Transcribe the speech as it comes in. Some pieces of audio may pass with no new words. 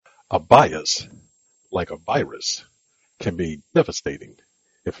A bias, like a virus, can be devastating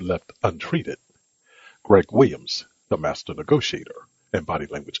if left untreated. Greg Williams, the master negotiator and body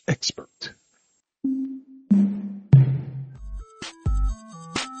language expert.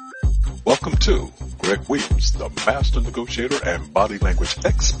 Welcome to Greg Williams, the master negotiator and body language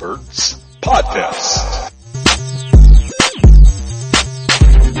experts podcast.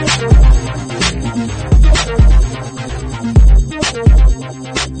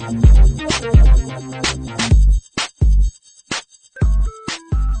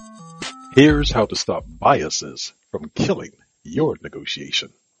 Here's how to stop biases from killing your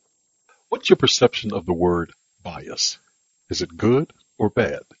negotiation. What's your perception of the word bias? Is it good or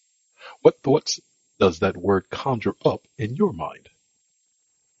bad? What thoughts does that word conjure up in your mind?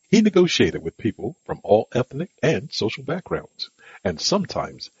 He negotiated with people from all ethnic and social backgrounds, and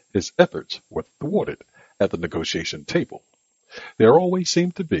sometimes his efforts were thwarted at the negotiation table. There always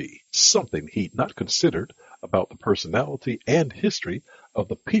seemed to be something he'd not considered about the personality and history of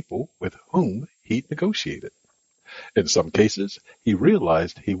the people with whom he'd negotiated. In some cases, he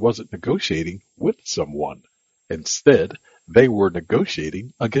realized he wasn't negotiating with someone. Instead, they were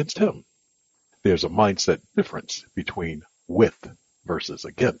negotiating against him. There's a mindset difference between with versus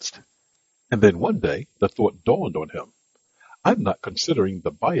against. And then one day, the thought dawned on him. I'm not considering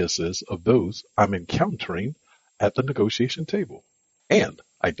the biases of those I'm encountering at the negotiation table. And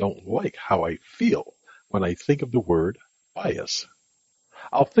I don't like how I feel when I think of the word bias.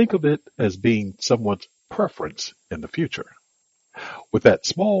 I'll think of it as being someone's preference in the future. With that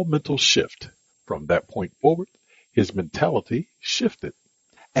small mental shift, from that point forward, his mentality shifted,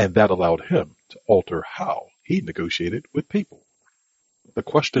 and that allowed him to alter how he negotiated with people. The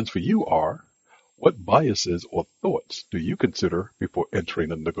questions for you are, what biases or thoughts do you consider before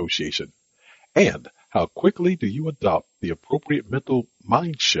entering a negotiation? And how quickly do you adopt the appropriate mental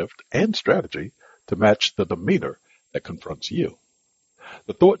mind shift and strategy to match the demeanor that confronts you?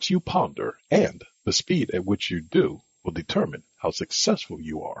 The thoughts you ponder and the speed at which you do will determine how successful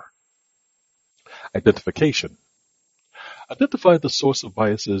you are. Identification. Identify the source of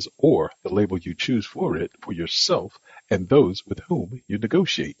biases or the label you choose for it for yourself and those with whom you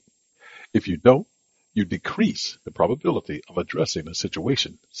negotiate. If you don't, you decrease the probability of addressing a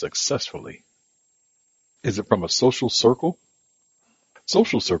situation successfully. Is it from a social circle?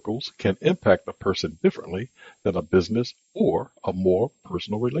 Social circles can impact a person differently than a business or a more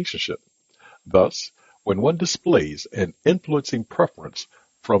personal relationship. Thus, when one displays an influencing preference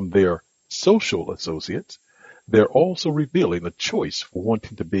from their social associates, they're also revealing a choice for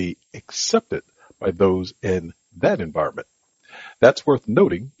wanting to be accepted by those in that environment. That's worth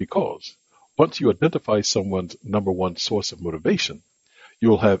noting because once you identify someone's number one source of motivation,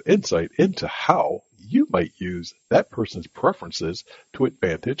 you'll have insight into how you might use that person's preferences to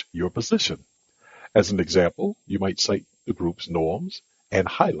advantage your position. As an example, you might cite the group's norms and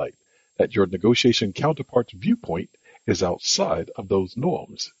highlight that your negotiation counterpart's viewpoint is outside of those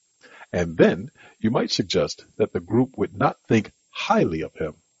norms. And then you might suggest that the group would not think highly of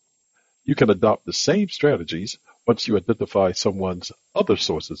him. You can adopt the same strategies once you identify someone's other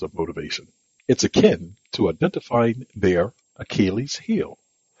sources of motivation. It's akin to identifying their Achilles heel.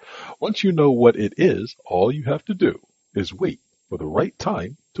 Once you know what it is, all you have to do is wait for the right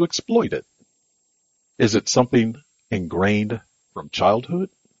time to exploit it. Is it something ingrained from childhood?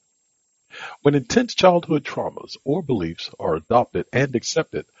 When intense childhood traumas or beliefs are adopted and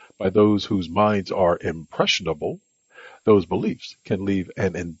accepted by those whose minds are impressionable, those beliefs can leave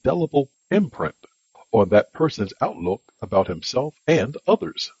an indelible imprint on that person's outlook about himself and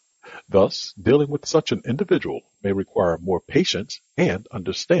others. Thus, dealing with such an individual may require more patience and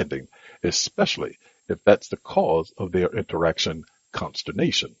understanding, especially if that's the cause of their interaction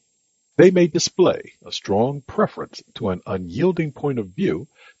consternation. They may display a strong preference to an unyielding point of view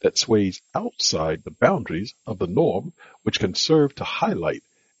that sways outside the boundaries of the norm, which can serve to highlight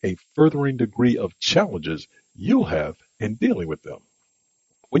a furthering degree of challenges you'll have in dealing with them.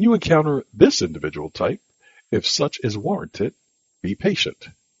 When you encounter this individual type, if such is warranted, be patient.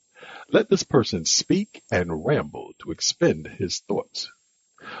 Let this person speak and ramble to expend his thoughts.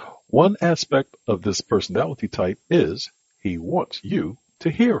 One aspect of this personality type is he wants you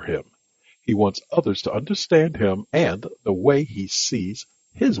to hear him. He wants others to understand him and the way he sees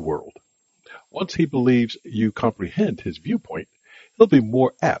his world. Once he believes you comprehend his viewpoint, he'll be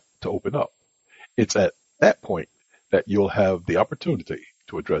more apt to open up. It's at that point that you'll have the opportunity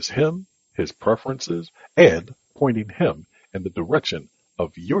to address him, his preferences, and pointing him in the direction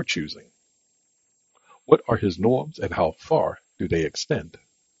of your choosing. What are his norms and how far do they extend?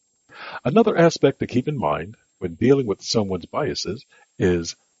 Another aspect to keep in mind when dealing with someone's biases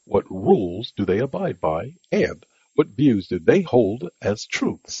is What rules do they abide by? And what views do they hold as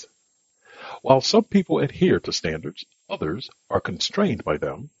truths? While some people adhere to standards, others are constrained by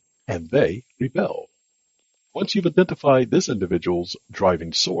them, and they rebel. Once you've identified this individual's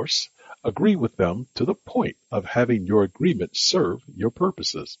driving source, agree with them to the point of having your agreement serve your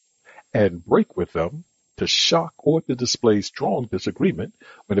purposes, and break with them to shock or to display strong disagreement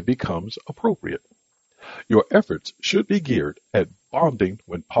when it becomes appropriate. Your efforts should be geared at bonding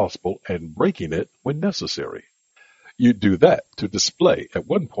when possible and breaking it when necessary. You do that to display at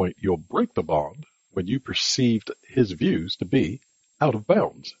one point you'll break the bond when you perceived his views to be out of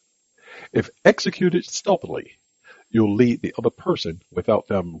bounds. If executed stealthily, you'll lead the other person without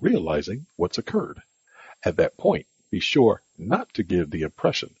them realizing what's occurred. At that point, be sure not to give the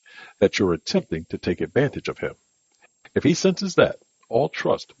impression that you're attempting to take advantage of him. If he senses that, all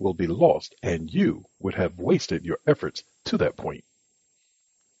trust will be lost and you would have wasted your efforts to that point.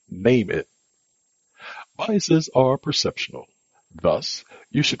 Name it. Biases are perceptual. Thus,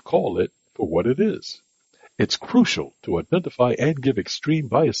 you should call it for what it is. It's crucial to identify and give extreme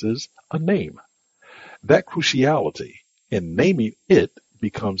biases a name. That cruciality in naming it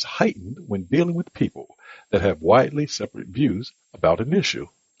becomes heightened when dealing with people that have widely separate views about an issue.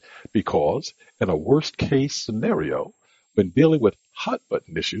 Because, in a worst-case scenario, when dealing with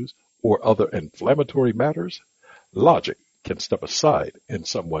hot-button issues or other inflammatory matters, logic can step aside in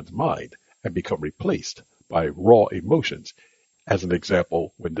someone's mind and become replaced by raw emotions, as an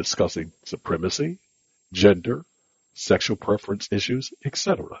example when discussing supremacy, gender, sexual preference issues,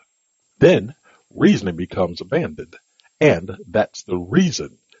 etc. Then, reasoning becomes abandoned, and that's the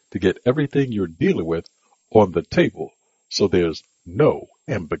reason to get everything you're dealing with on the table so there's no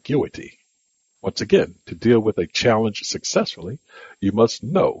ambiguity. Once again, to deal with a challenge successfully, you must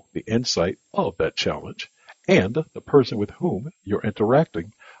know the insight of that challenge, and the person with whom you're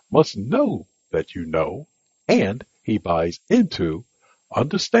interacting must know that you know, and he buys into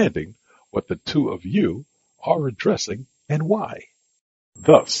understanding what the two of you are addressing and why.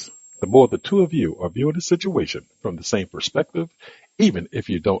 Thus, the more the two of you are viewing the situation from the same perspective, even if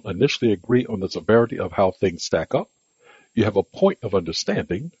you don't initially agree on the severity of how things stack up, you have a point of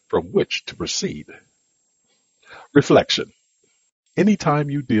understanding from which to proceed. Reflection. Anytime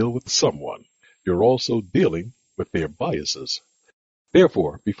you deal with someone, you're also dealing with their biases.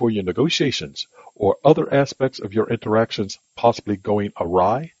 Therefore, before your negotiations or other aspects of your interactions possibly going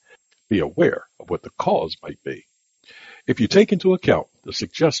awry, be aware of what the cause might be. If you take into account the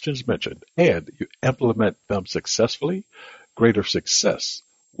suggestions mentioned and you implement them successfully, greater success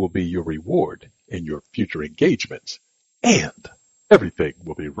will be your reward in your future engagements, and everything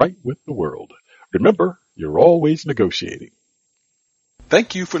will be right with the world. Remember, you're always negotiating.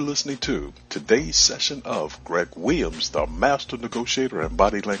 Thank you for listening to today's session of Greg Williams, the Master Negotiator and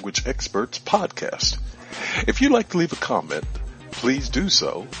Body Language Experts podcast. If you'd like to leave a comment, please do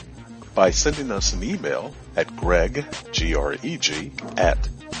so by sending us an email at Greg, G-R-E-G, at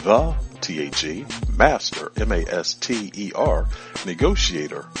the, T-H-E, Master, M-A-S-T-E-R,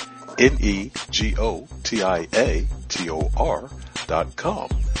 Negotiator, Negotiator.com.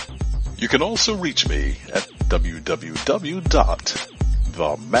 You can also reach me at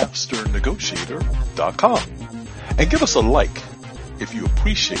www.themasternegotiator.com and give us a like if you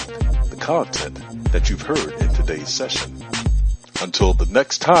appreciate the content that you've heard in today's session. Until the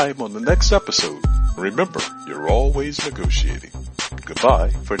next time on the next episode, remember, you're always negotiating. Goodbye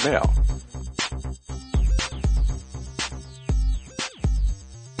for now.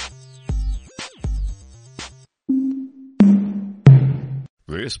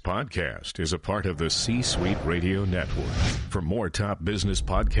 This podcast is a part of the C-Suite Radio Network. For more top business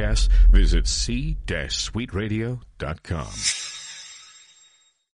podcasts, visit c-suiteradio.com.